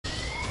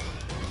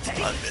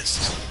I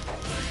missed.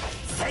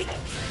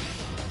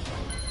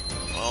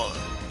 Well,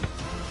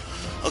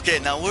 okay,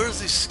 now where's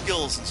these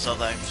skills and stuff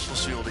that I'm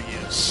supposed to be able to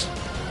use?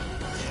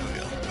 Here we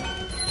go.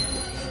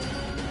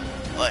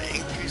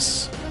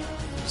 Increase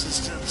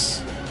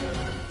resistance,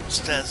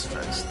 status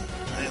effects. I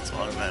think it's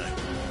automatic.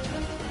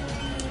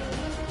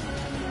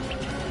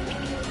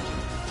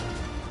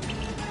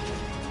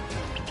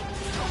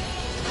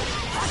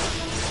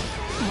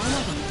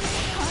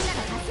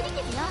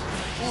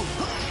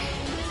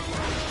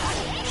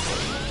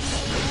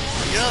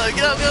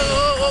 Get up,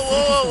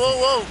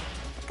 whoa.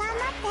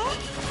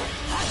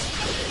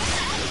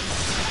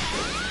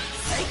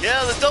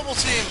 Yeah, the double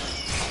team.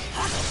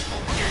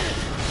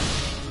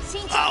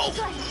 Ow.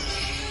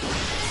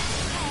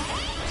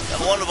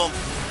 Got one of them.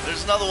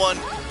 There's another one.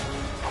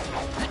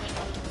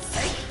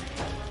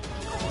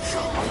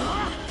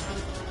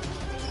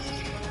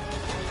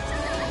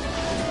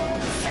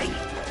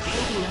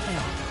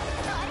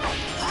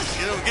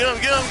 Get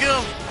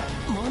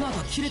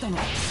him.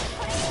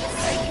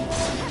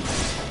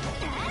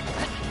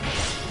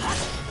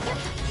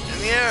 In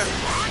the air.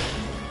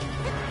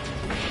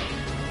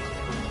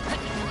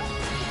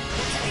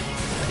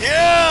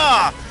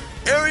 Yeah!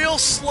 Aerial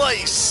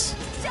slice.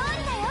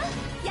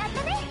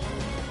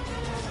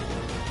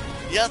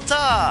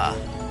 Yatta!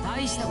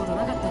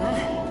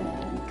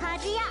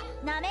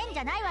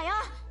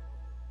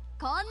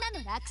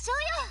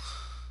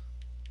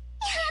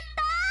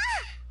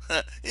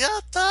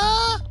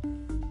 Yatta!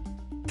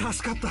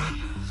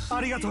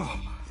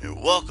 You're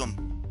welcome.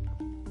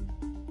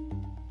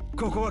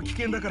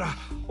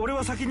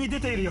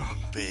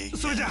 Bacon.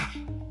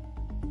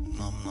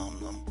 Nom nom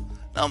nom.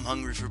 Now I'm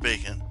hungry for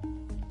bacon.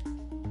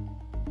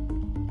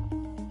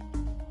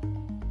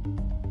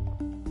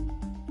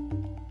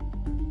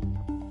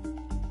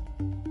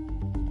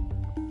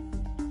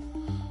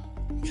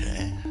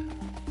 Okay.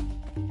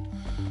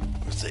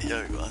 Where's that?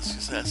 There we go. I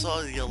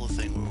saw the yellow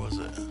thing. Where was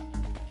it?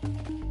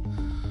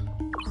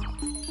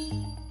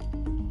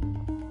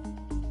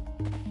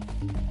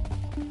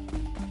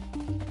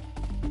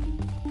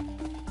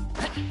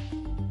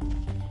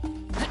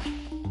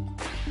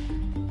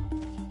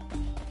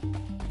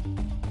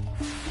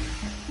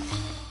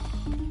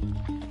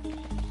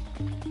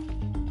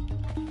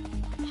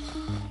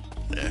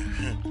 There.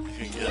 You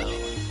can get out.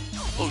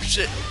 Oh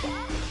shit!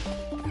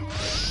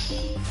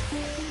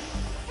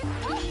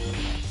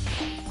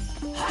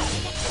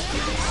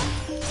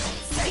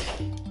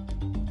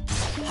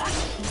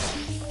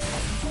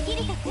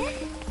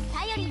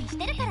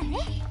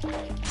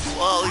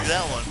 Well, look at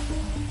that one.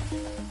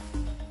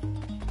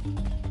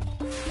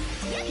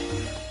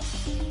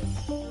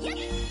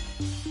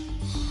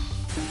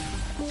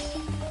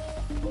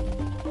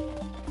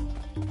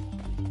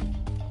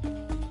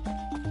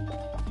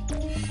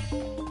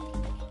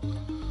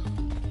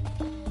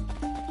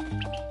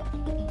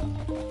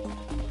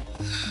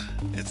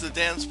 It's a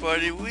dance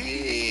party.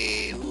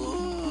 Wee!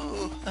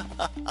 Woo!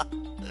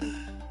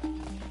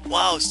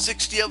 Wow,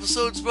 60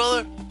 episodes,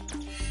 brother?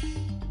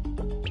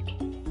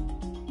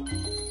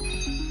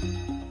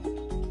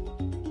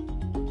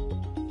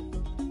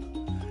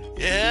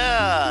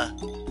 Yeah!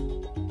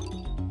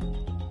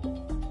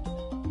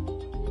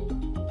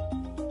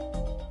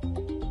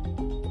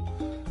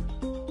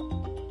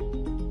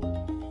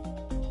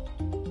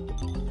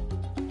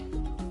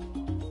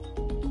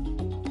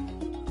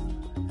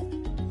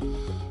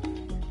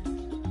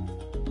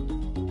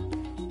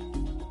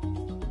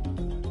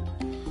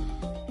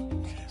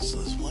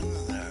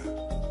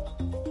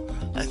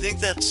 I think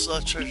that's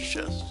a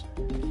treasure chest.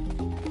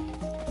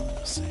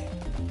 Let's see.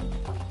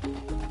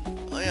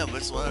 Oh yeah, but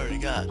it's the one I already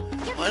got.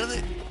 Why do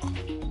they...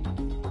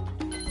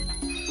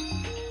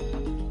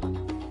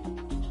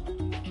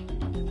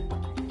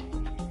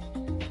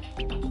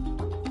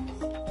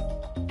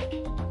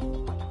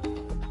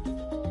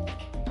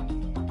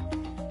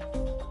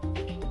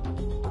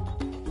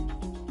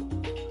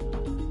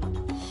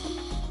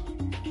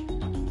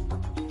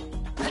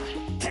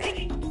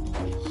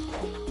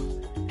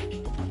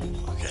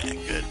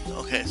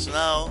 Okay, so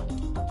now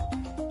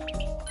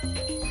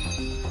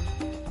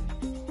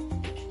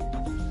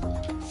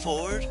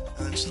forward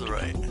and then to the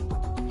right.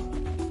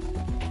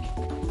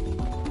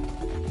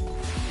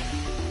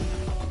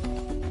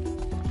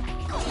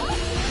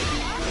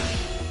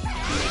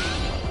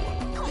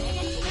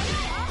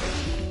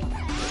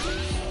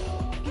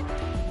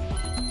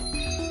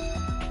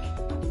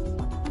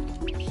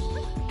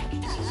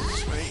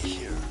 It's right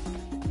here.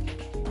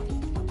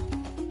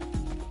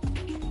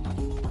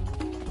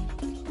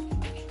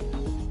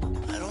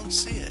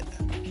 See it.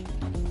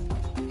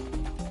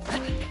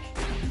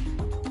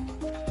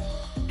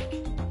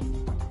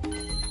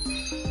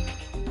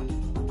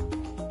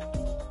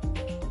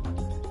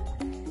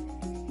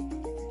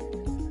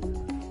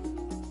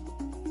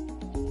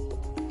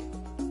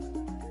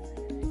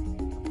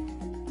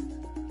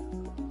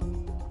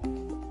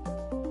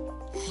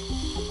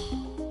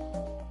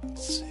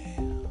 Let's see.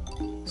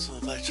 So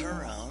if I turn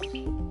around.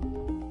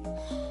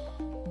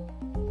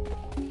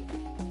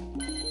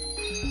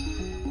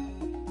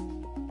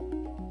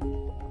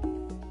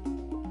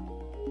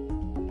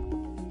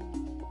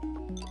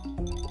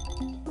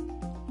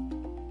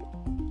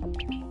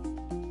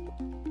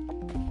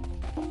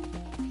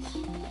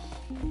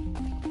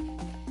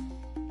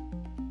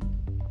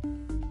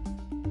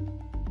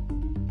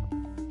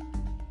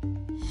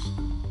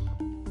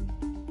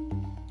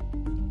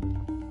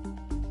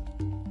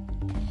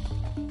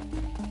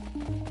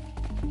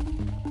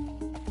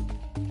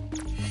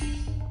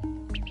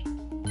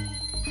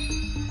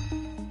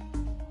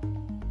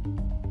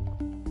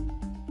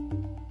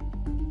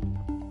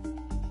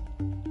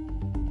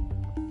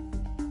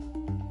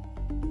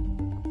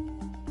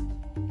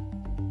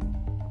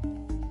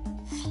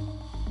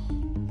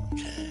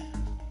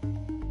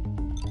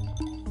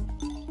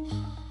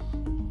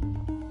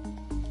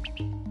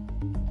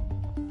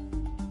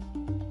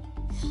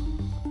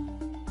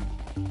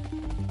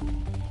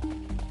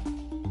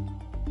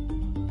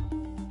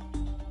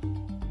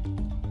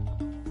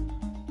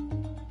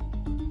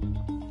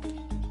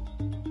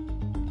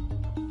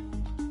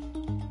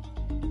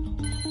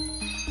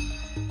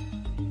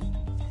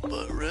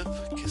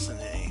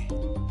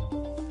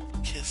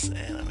 this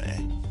anime.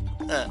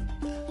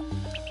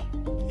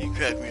 You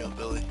crack me up,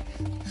 Billy.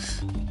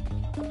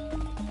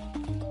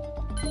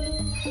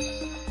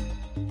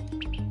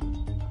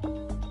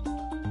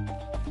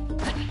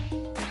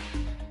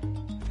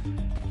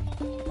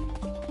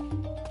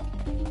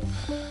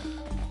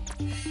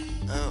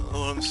 I don't know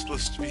what I'm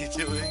supposed to be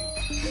doing.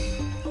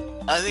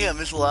 I think I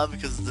miss a lot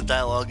because the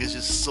dialogue is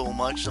just so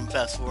much. I'm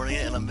fast forwarding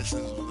it and I'm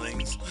missing some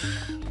things.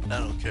 I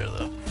don't care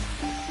though.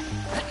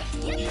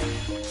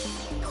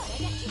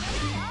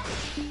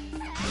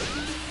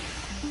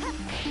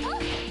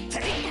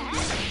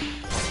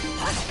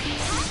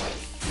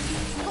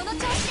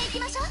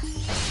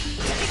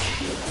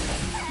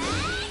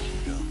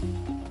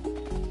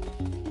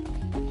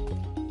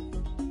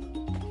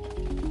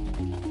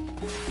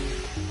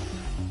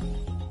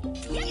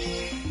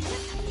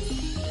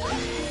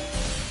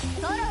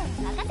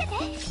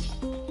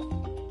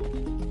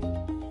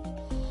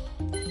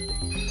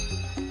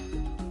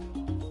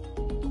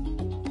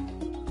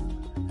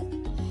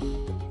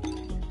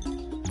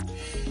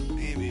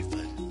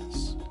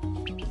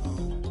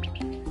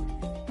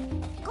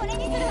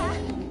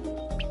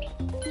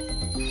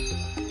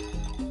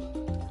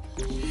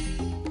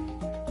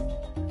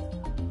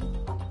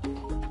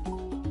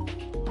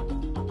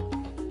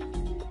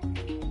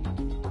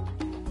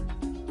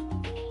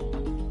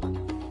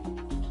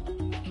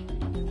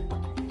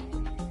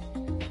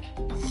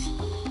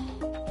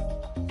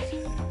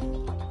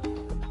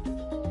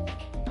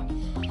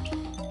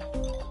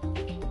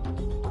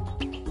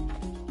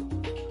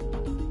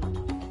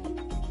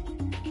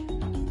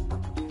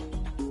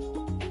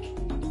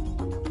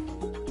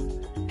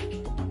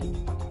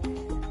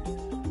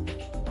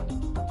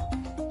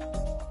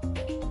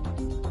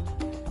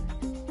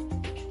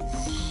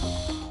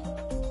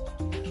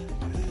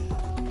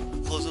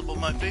 Close up on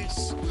my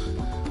face.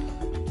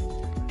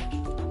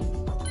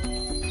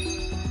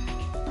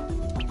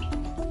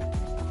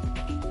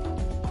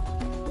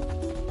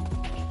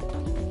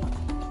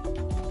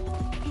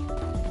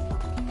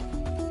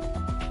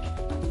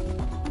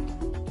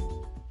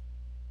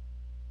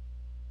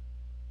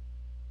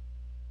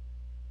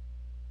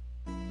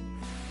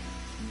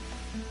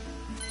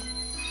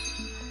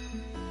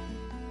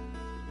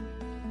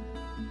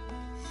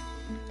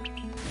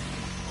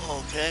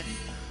 Okay.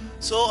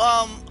 So,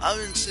 I've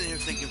been sitting here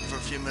thinking for a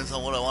few minutes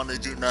on what I want to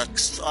do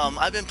next.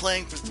 I've been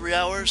playing for 3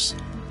 hours.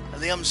 I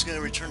think I'm just going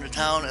to return to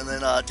town and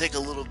then take a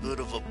little bit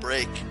of a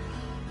break.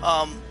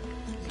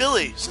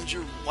 Billy, since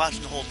you're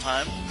watching the whole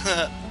time,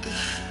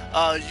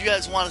 you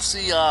guys want to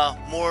see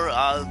more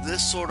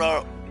this Sword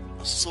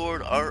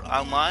Art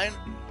Online?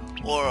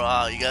 Or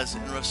you guys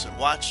interested in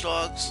Watch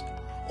Dogs?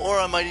 Or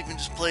I might even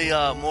just play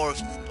more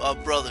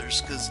of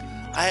Brothers, because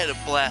I had a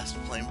blast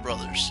playing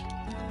Brothers.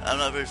 I'm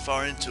not very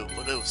far into it,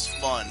 but it was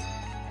fun.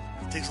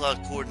 It takes a lot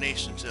of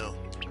coordination too.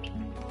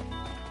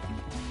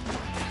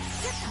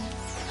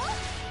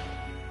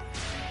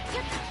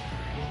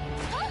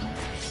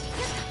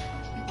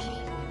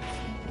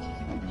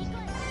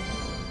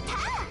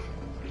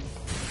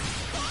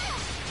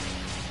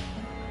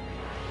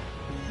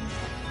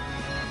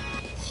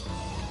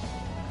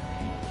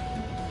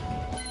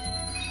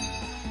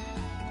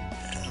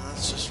 And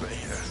that's just right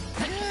here.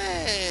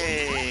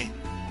 Hey!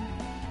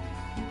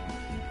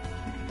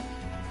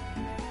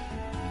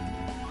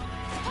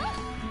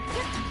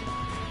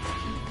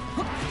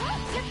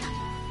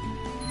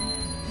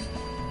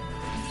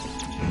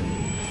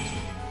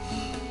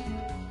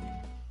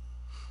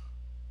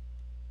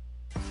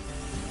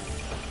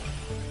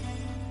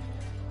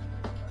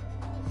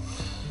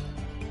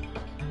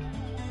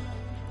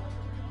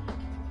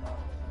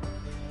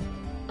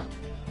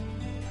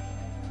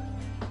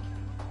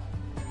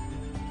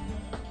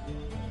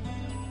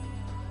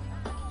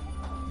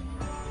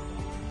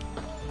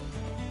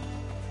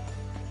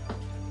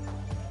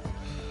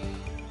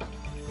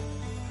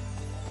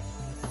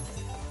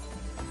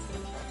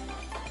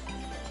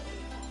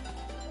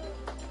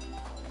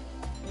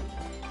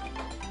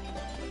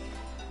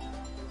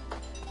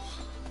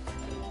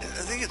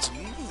 I think it's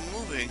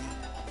moving.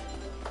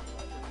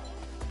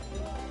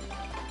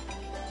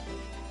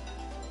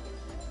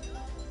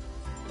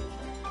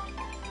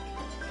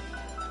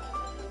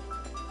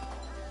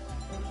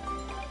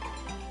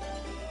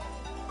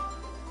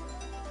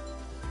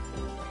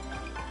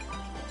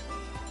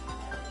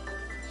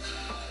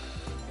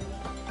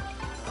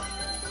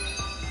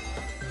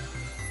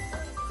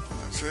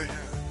 It's right here.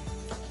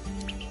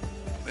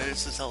 Maybe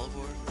it's the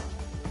teleport.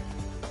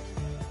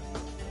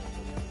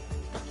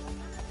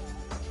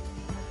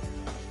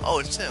 Oh,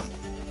 it's him.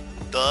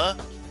 Duh.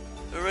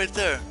 They're right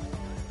there.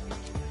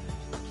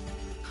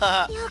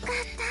 Haha.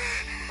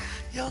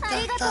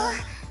 Yokatta.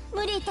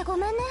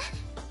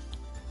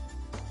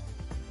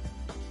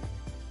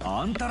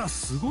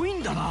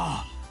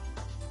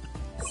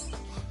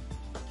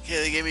 Okay,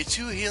 they gave me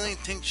 2 healing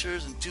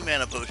tinctures and 2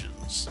 mana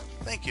potions.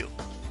 Thank you.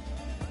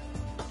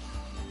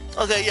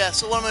 Okay, yeah,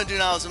 so what I'm going to do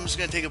now is I'm just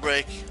going to take a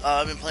break.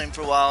 I've been playing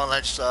for a while and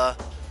I just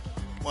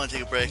want to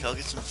take a break. I'll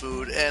get some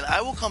food and I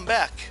will come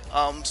back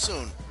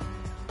soon.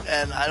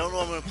 And I don't know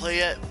what I'm going to play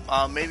yet.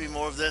 Maybe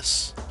more of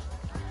this.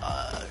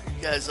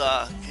 You guys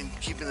can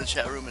keep in the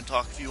chat room and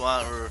talk if you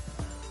want, or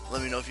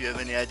let me know if you have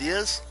any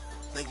ideas.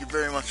 Thank you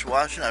very much for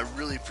watching. I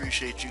really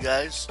appreciate you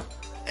guys,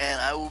 and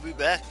I will be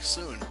back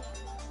soon.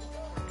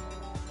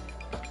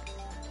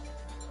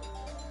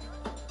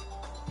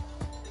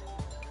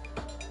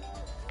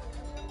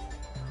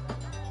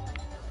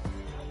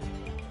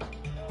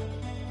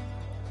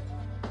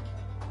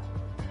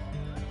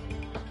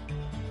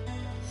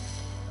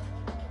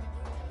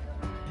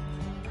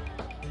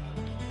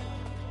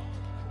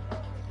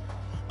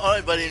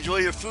 Alright, buddy, enjoy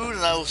your food,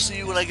 and I will see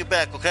you when I get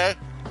back, okay?